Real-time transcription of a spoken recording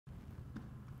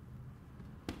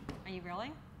Are you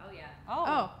rolling? Oh yeah.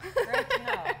 Oh. Great to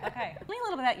know. Okay. Tell me a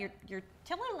little bit about your.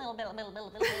 Tell me a little bit.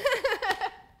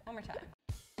 One more time.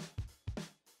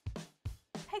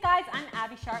 Hey guys, I'm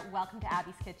Abby Sharp. Welcome to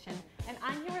Abby's Kitchen, and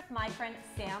I'm here with my friend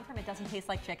Sam from It Doesn't Taste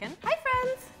Like Chicken. Hi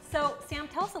friends! So Sam,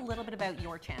 tell us a little bit about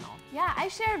your channel. Yeah, I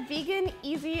share vegan,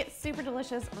 easy, super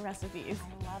delicious recipes.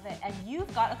 I love it. And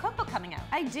you've got a cookbook coming out.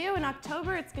 I do. In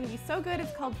October, it's going to be so good.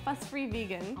 It's called Fuss Free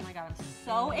Vegan. Oh my god, I'm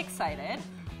so excited.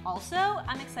 Also,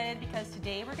 I'm excited because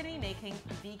today we're going to be making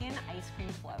vegan ice cream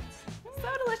floats. So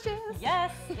delicious!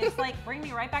 Yes, it's like bring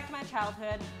me right back to my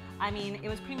childhood. I mean, it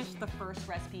was pretty much the first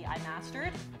recipe I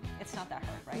mastered. It's not that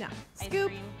hard, right? No. Ice Scoop,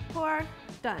 cream, pour,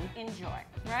 done. enjoy,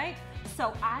 right?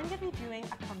 So I'm gonna be doing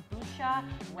a kombucha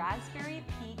raspberry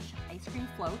peach ice cream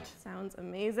float. Sounds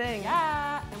amazing.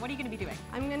 Yeah, and what are you gonna be doing?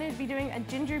 I'm going to be doing a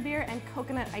ginger beer and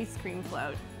coconut ice cream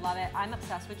float. Love it. I'm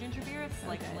obsessed with ginger beer. It's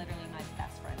like literally my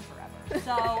best friend forever.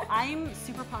 So I'm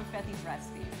super pumped about these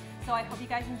recipes. So I hope you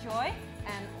guys enjoy,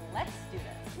 and let's do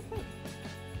this.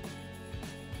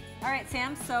 All right,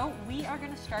 Sam, so we are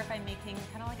gonna start by making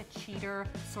kind of like a cheater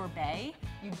sorbet.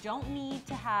 You don't need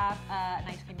to have an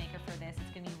ice cream maker for this.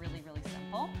 It's gonna be really, really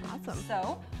simple. Awesome.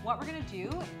 So what we're gonna do,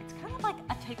 it's kind of like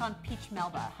a take on peach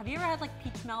Melba. Have you ever had like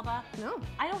peach Melba? No.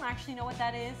 I don't actually know what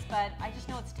that is, but I just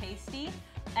know it's tasty,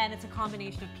 and it's a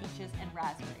combination of peaches and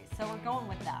raspberries. So we're going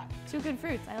with that. Two good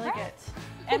fruits. I like it.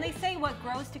 And they say what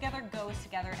grows together goes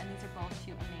together, and these are both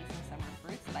two amazing summer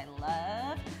fruits that I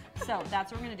love. So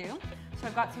that's what we're gonna do. So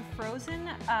I've got some frozen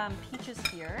peaches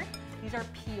here. These are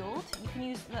peeled. You can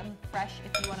use them fresh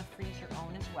if you wanna freeze your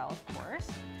own as well, of course.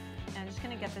 And I'm just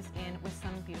gonna get this in with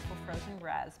some beautiful frozen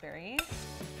raspberries.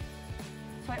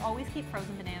 So I always keep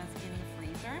frozen bananas in the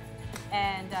freezer,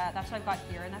 and that's what I've got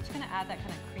here, and that's gonna add that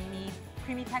kind of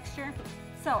creamy texture.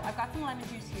 So I've got some lemon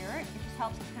juice here. It just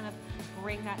helps to kind of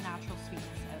bring that natural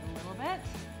sweetness out a little bit.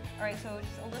 All right, so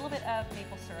just a little bit of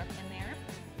maple syrup in there.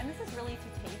 And this is really to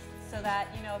taste, so that,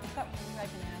 you know, if you've got really ripe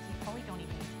bananas, you probably don't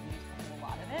even need to use a whole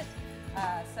lot of it.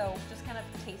 So just kind of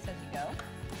taste as you go.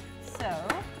 So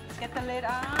let's get the lid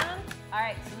on. All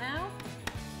right, so now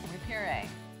we puree.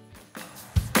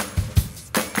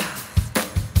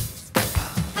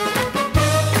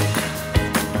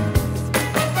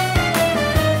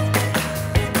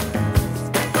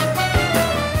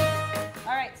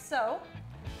 All right, so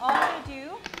all I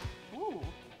do,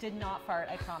 did not fart,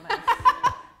 I promise.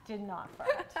 Did not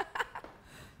fart.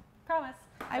 Promise.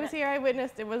 I was here. I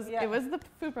witnessed. It was the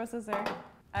food processor.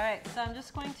 All right, so I'm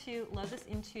just going to load this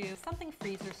into something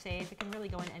freezer safe. It can really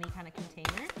go in any kind of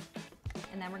container.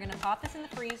 And then we're gonna pop this in the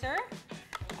freezer.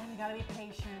 And we gotta be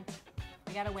patient.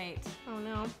 We gotta wait. Oh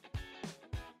no.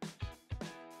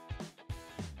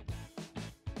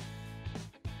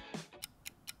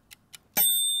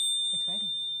 It's ready.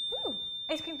 Woo.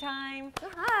 Ice cream time.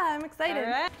 Aha, I'm excited.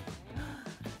 All right.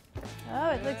 Oh,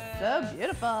 it looks so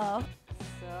beautiful.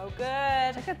 So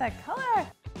good. Look at that color.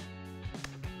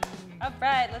 All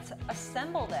right, let's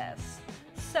assemble this.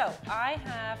 So I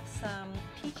have some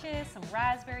peaches, some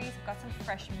raspberries, I've got some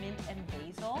fresh mint and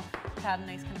basil to add a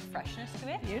nice kind of freshness to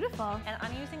it. Beautiful. And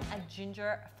I'm using a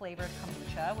ginger flavored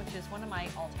kombucha, which is one of my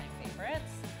all-time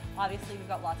favorites. Obviously, we've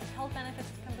got lots of health benefits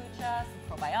to kombucha,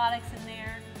 some probiotics in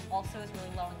there. Also, it's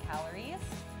really low in calories.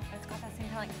 And it's got that same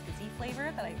kind of like fizzy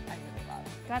flavor that I really love.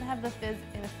 Gotta have the fizz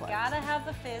in a float. Gotta have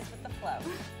the fizz with the flow.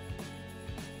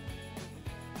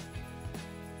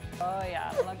 Oh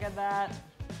yeah, look at that.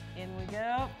 In we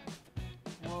go.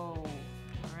 Whoa.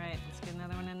 All right, let's get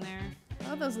another one in there.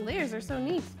 Oh, those layers are so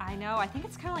neat. I know, I think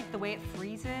it's kind of like the way it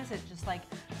freezes. It just like,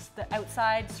 the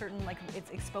outside, certain, like it's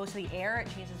exposed to the air, it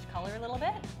changes color a little bit.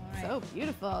 All right. So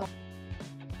beautiful.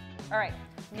 All right,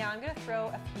 now I'm gonna throw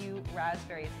a few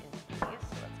raspberries into these. So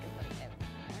let's get them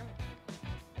in there.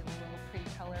 Get a little pretty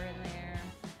color in there.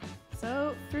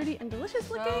 So fruity and delicious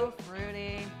looking. So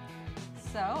fruity.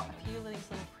 So a few of these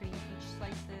little pretty peach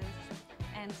slices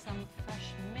and some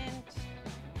fresh mint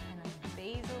and a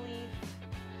basil leaf.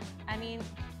 I mean,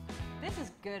 this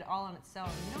is good all on its own.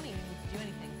 You don't even need to do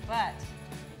anything, but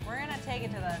we're gonna take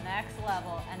it to the next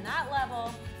level, and that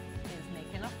level is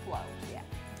making a float. Yeah,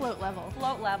 float level.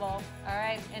 Float level. All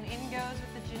right, and in goes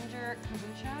with the ginger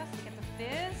kombucha to get the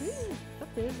fizz. Ooh, so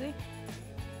fizzy.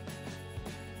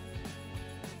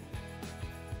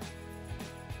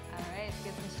 All right,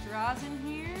 get some straws in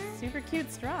here. Super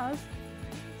cute straws.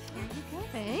 Here you go.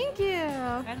 Thank you.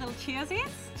 And little cheersies.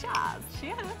 Cheers.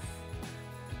 Cheers.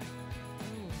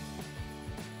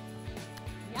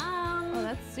 Yum. Oh,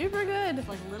 that's super good. It's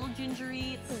like a little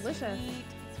gingery. It's Delicious. sweet.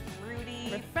 It's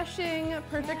fruity. Refreshing,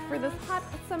 perfect for this hot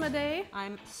summer day.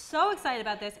 I'm so excited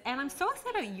about this, and I'm so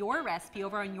excited about your recipe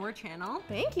over on your channel.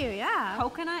 Thank you, yeah.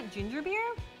 Coconut ginger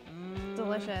beer.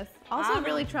 Delicious. Also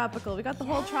really tropical. We got the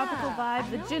whole tropical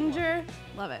vibe, the ginger.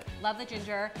 Love it. Love the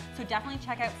ginger. So definitely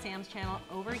check out Sam's channel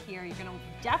over here. You're gonna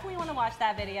definitely want to watch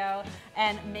that video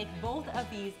and make both of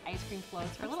these ice cream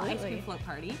floats for a little ice cream float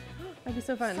party. That'd be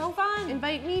so fun. So fun.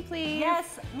 Invite me, please.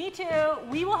 Yes, me too.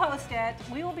 We will host it.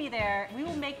 We will be there. We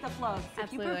will make the floats.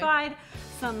 If you provide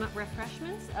some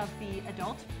refreshments of the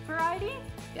adult variety,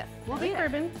 yes, we'll be be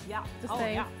bourbon. Yeah. Just oh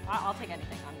saying. yeah. I'll take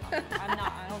anything.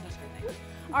 I don't discriminate.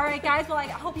 All right, guys. Well, I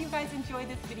hope you guys enjoyed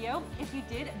this video. If you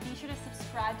did, be sure to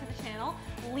subscribe to the channel.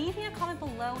 Leave me a comment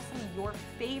below with some of your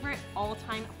favorite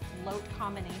all-time float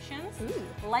combinations.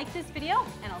 Like this video,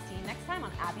 and I'll see you next time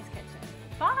on Abby's Kitchen.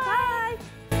 Bye.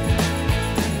 Bye.